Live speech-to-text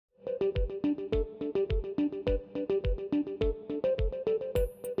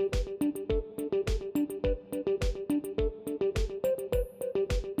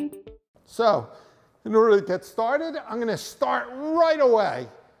So in order to get started, I'm going to start right away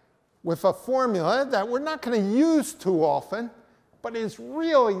with a formula that we're not going to use too often, but is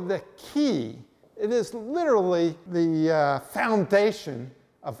really the key. It is literally the foundation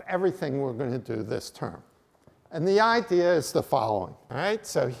of everything we're going to do this term. And the idea is the following. All right,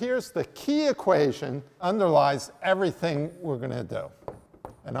 so here's the key equation, underlies everything we're going to do.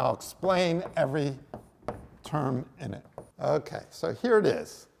 And I'll explain every term in it. OK, so here it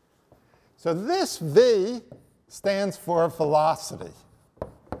is. So this V stands for velocity.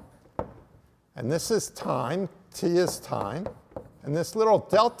 And this is time. T is time. And this little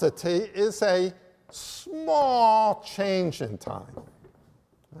delta t is a small change in time.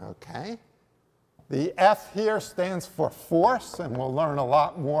 OK? The F here stands for force, and we'll learn a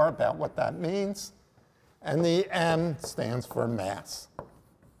lot more about what that means. And the M stands for mass.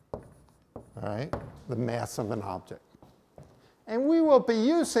 All right? The mass of an object. And we will be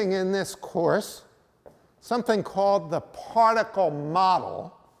using in this course something called the particle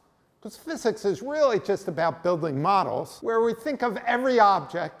model, because physics is really just about building models where we think of every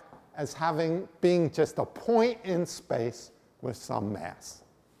object as being just a point in space with some mass.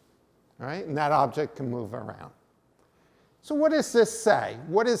 All right? And that object can move around. So what does this say?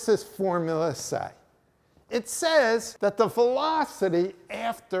 What does this formula say? It says that the velocity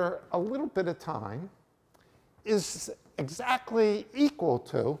after a little bit of time is exactly equal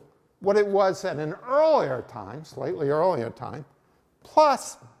to what it was at an earlier time, slightly earlier time,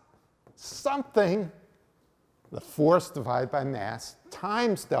 plus something, the force divided by mass,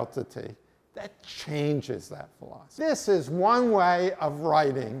 times delta t, that changes that velocity. This is one way of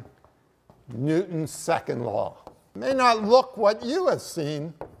writing Newton's second law. It may not look what you have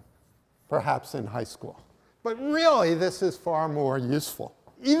seen, perhaps in high school. But really, this is far more useful,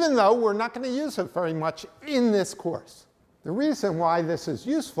 even though we're not going to use it very much in this course. The reason why this is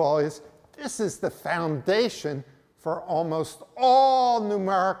useful is this is the foundation for almost all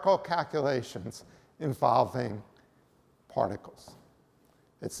numerical calculations involving particles.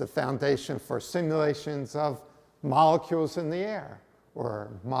 It's the foundation for simulations of molecules in the air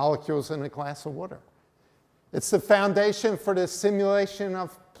or molecules in a glass of water. It's the foundation for the simulation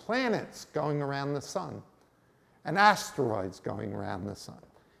of planets going around the sun and asteroids going around the sun.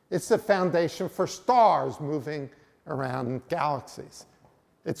 It's the foundation for stars moving around galaxies.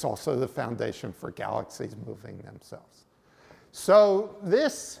 It's also the foundation for galaxies moving themselves. So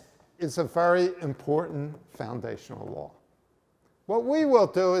this is a very important foundational law. What we will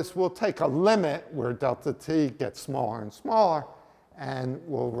do is we'll take a limit where delta t gets smaller and smaller, and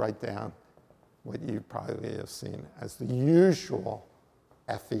we'll write down what you probably have seen as the usual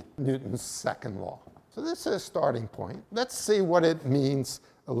Newton's second law. So this is a starting point. Let's see what it means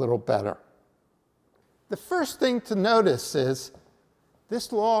a little better. The first thing to notice is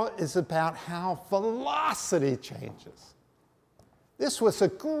this law is about how velocity changes. This was a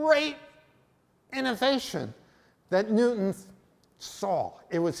great innovation that Newton saw.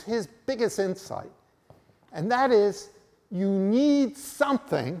 It was his biggest insight. And that is, you need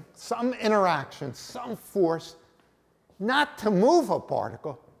something, some interaction, some force, not to move a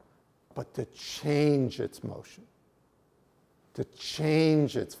particle, but to change its motion, to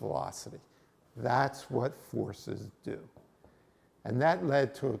change its velocity. That's what forces do. And that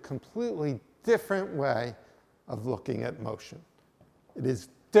led to a completely different way of looking at motion. It is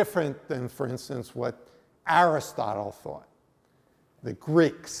different than, for instance, what Aristotle thought. The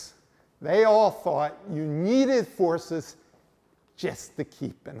Greeks, they all thought you needed forces just to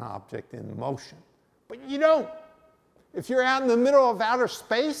keep an object in motion. But you don't. If you're out in the middle of outer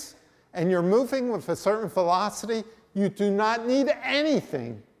space and you're moving with a certain velocity, you do not need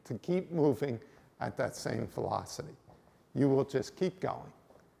anything to keep moving at that same velocity. You will just keep going.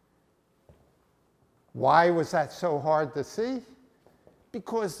 Why was that so hard to see?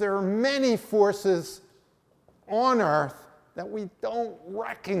 Because there are many forces on Earth that we don't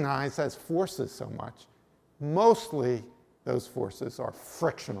recognize as forces so much. Mostly, those forces are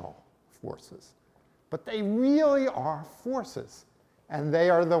frictional forces. But they really are forces. And they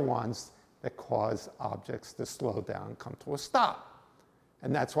are the ones that cause objects to slow down and come to a stop.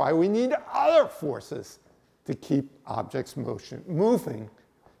 And that's why we need other forces to keep objects moving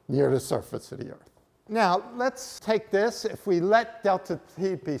near the surface of the Earth. Now, let's take this. If we let delta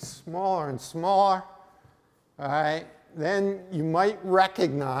t be smaller and smaller, all right, then you might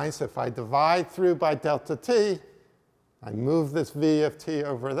recognize if I divide through by delta t, I move this v of t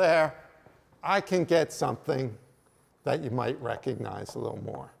over there, I can get something that you might recognize a little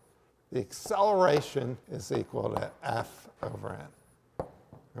more. The acceleration is equal to f over n.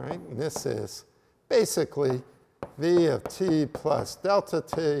 All right, and this is basically v of t plus delta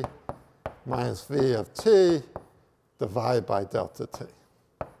t minus v of t divided by delta t.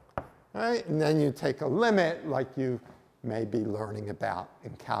 All right? And then you take a limit like you may be learning about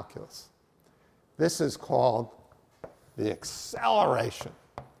in calculus. This is called the acceleration.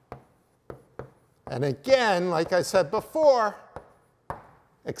 And again, like I said before,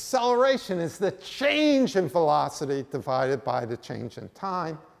 acceleration is the change in velocity divided by the change in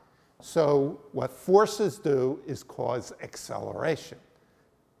time. So what forces do is cause acceleration.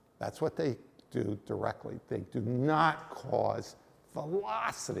 That's what they do directly. They do not cause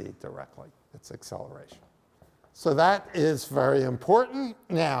velocity directly. It's acceleration. So that is very important.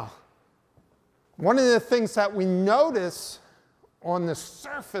 Now, one of the things that we notice on the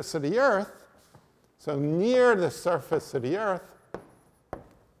surface of the Earth, so near the surface of the Earth,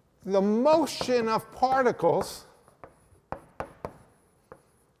 the motion of particles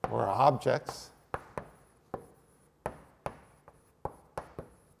or objects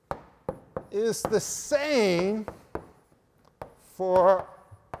is the same for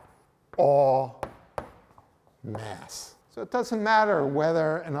all mass. So it doesn't matter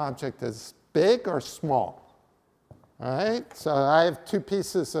whether an object is big or small. All right? So I have two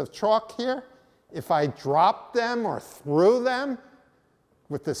pieces of chalk here. If I drop them or threw them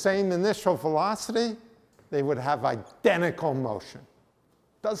with the same initial velocity, they would have identical motion.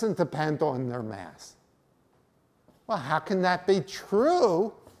 Doesn't depend on their mass. Well, how can that be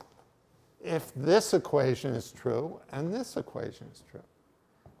true if this equation is true and this equation is true?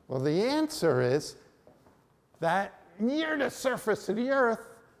 Well, the answer is that near the surface of the Earth,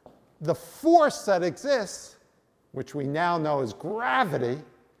 the force that exists, which we now know as gravity,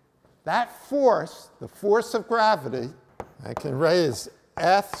 that force, the force of gravity, I can raise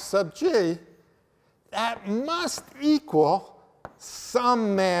F sub g, that must equal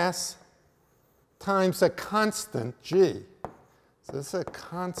some mass times a constant g. So this is a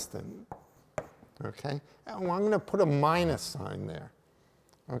constant, okay? And I'm going to put a minus sign there,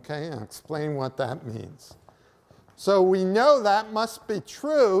 okay? And explain what that means. So we know that must be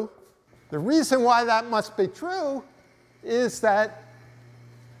true. The reason why that must be true is that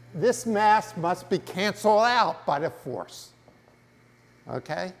this mass must be canceled out by the force,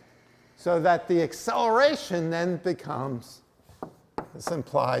 okay? So that the acceleration then becomes, this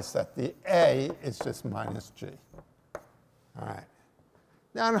implies that the A is just minus g. All right.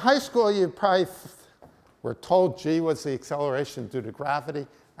 Now in high school, you probably were told g was the acceleration due to gravity.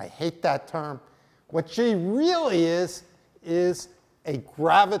 I hate that term. What g really is a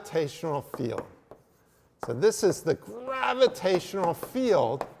gravitational field. So this is the gravitational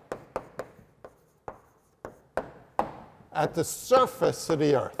field at the surface of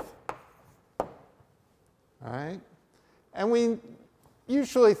the Earth. All right? And we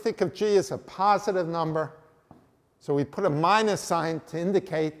usually think of g as a positive number. So we put a minus sign to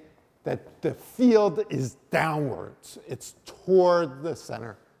indicate that the field is downwards. It's toward the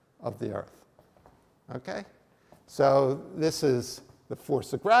center of the Earth. Okay? So this is the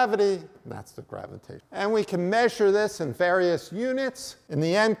force of gravity, and that's the gravitation. And we can measure this in various units. In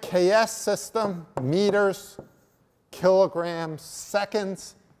the MKS system, meters, kilograms,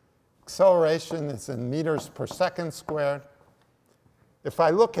 seconds. Acceleration is in meters per second squared. If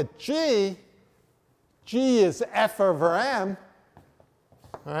I look at g, g is F over m.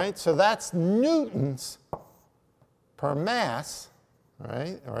 All right, so that's newtons per mass,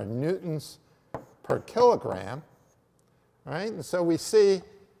 right, or newtons per kilogram. All right, and so we see,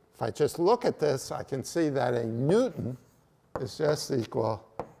 if I just look at this, I can see that a newton is just equal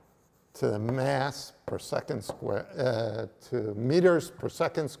to the mass per second square, to meters per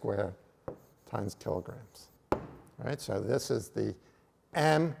second squared times kilograms. All right, so this is the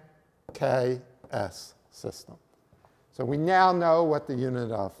MKS system. So we now know what the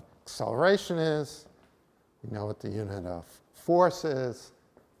unit of acceleration is. We know what the unit of force is.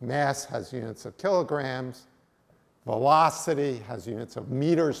 Mass has units of kilograms. Velocity has units of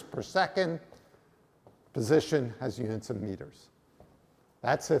meters per second. Position has units of meters.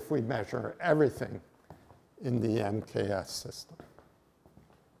 That's if we measure everything in the MKS system.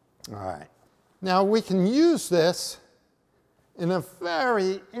 All right. Now we can use this in a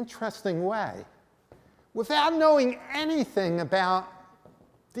very interesting way. Without knowing anything about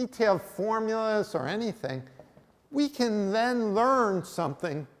detailed formulas or anything, we can then learn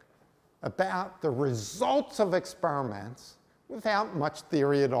something about the results of experiments without much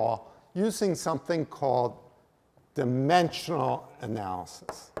theory at all, using something called dimensional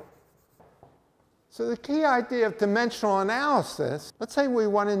analysis. So the key idea of dimensional analysis, let's say we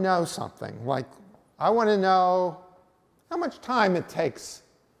want to know something, like I want to know how much time it takes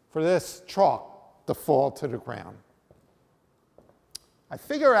for this chalk to fall to the ground. I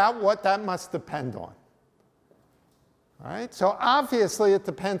figure out what that must depend on. All right, so obviously it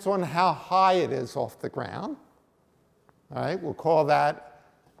depends on how high it is off the ground. All right, we'll call that,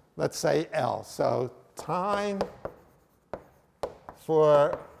 let's say, L. So time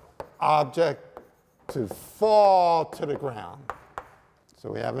for object to fall to the ground.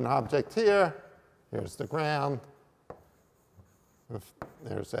 So we have an object here. Here's the ground.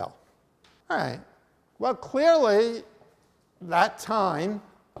 There's L. All right. Well, clearly, that time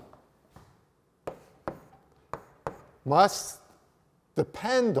must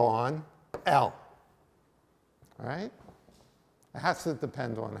depend on L. All right? It has to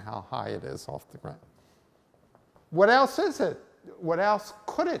depend on how high it is off the ground. What else is it? What else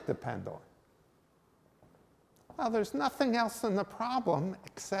could it depend on? Well, there's nothing else in the problem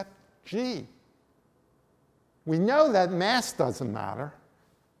except G. We know that mass doesn't matter.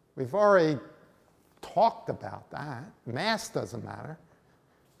 We've already talked about that. Mass doesn't matter.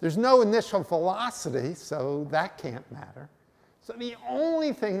 There's no initial velocity, so that can't matter. So the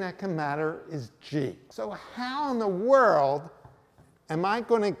only thing that can matter is G. So how in the world am I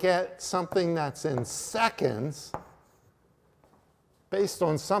going to get something that's in seconds based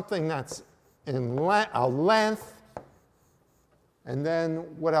on something that's in a length? And then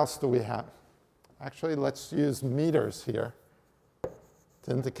what else do we have? Actually, let's use meters here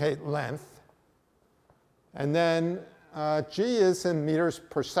to indicate length. And then G is in meters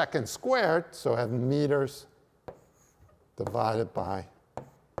per second squared, so I have meters divided by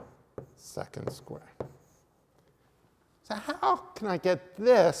second squared. So how can I get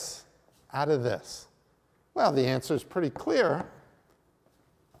this out of this? Well, the answer is pretty clear.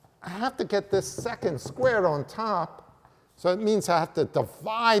 I have to get this second squared on top, so it means I have to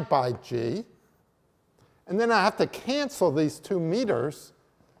divide by G. And then I have to cancel these 2 meters.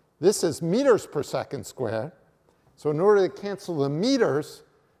 This is meters per second squared. So in order to cancel the meters,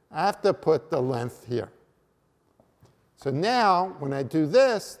 I have to put the length here. So now, when I do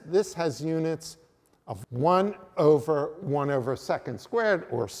this, this has units of 1 over second squared,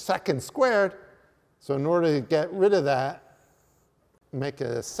 or second squared. So in order to get rid of that, make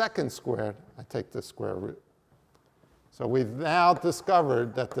it a second squared, I take the square root. So we've now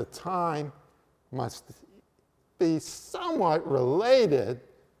discovered that the time must be somewhat related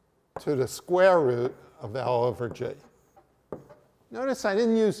to the square root of L over G. Notice I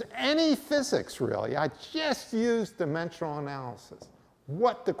didn't use any physics, really. I just used dimensional analysis.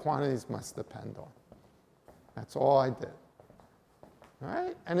 What the quantities must depend on. That's all I did. All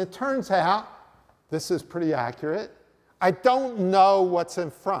right? And it turns out this is pretty accurate. I don't know what's in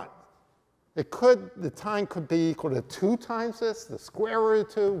front. The time could be equal to 2 times this, the square root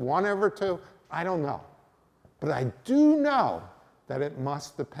of 2, 1 over 2. I don't know. But I do know that it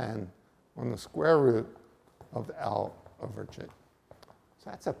must depend on the square root of L over G. So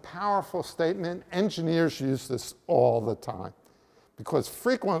that's a powerful statement. Engineers use this all the time because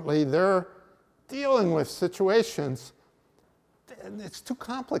frequently they're dealing with situations and it's too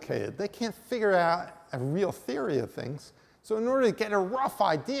complicated. They can't figure out a real theory of things. So in order to get a rough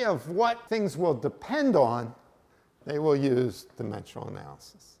idea of what things will depend on, they will use dimensional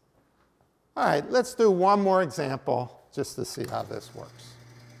analysis. All right, let's do one more example just to see how this works.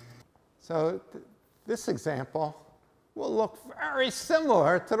 So this example will look very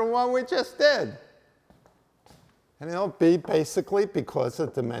similar to the one we just did. And it'll be basically because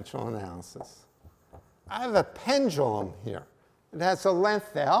of dimensional analysis. I have a pendulum here. It has a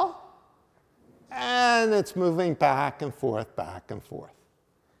length L, and it's moving back and forth, back and forth.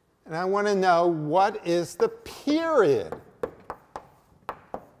 And I want to know what is the period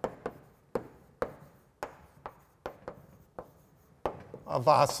of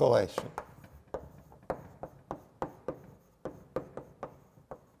oscillation.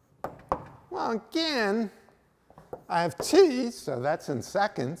 Well, again, I have t, so that's in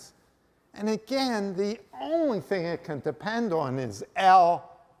seconds. And again, the only thing it can depend on is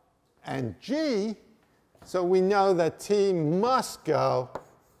L and G. So we know that t must go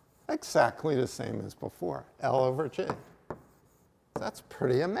exactly the same as before, L over G. That's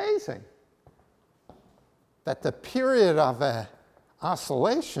pretty amazing. That the period of an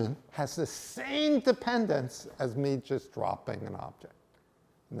oscillation has the same dependence as me just dropping an object.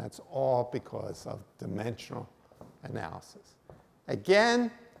 And that's all because of dimensional analysis.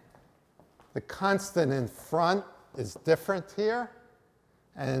 Again, the constant in front is different here.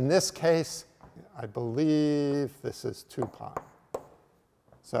 And in this case, I believe this is 2 pi.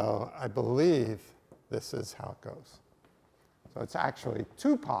 So I believe this is how it goes. So it's actually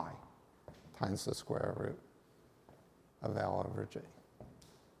 2 pi times the square root of L over G.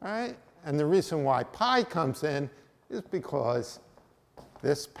 All right? And the reason why pi comes in is because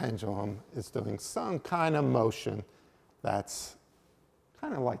this pendulum is doing some kind of motion that's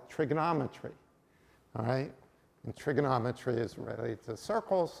kind of like trigonometry, all right? And trigonometry is related to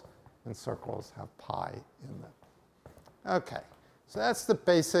circles, and circles have pi in them. Okay, so that's the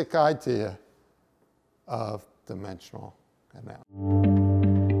basic idea of dimensional analysis.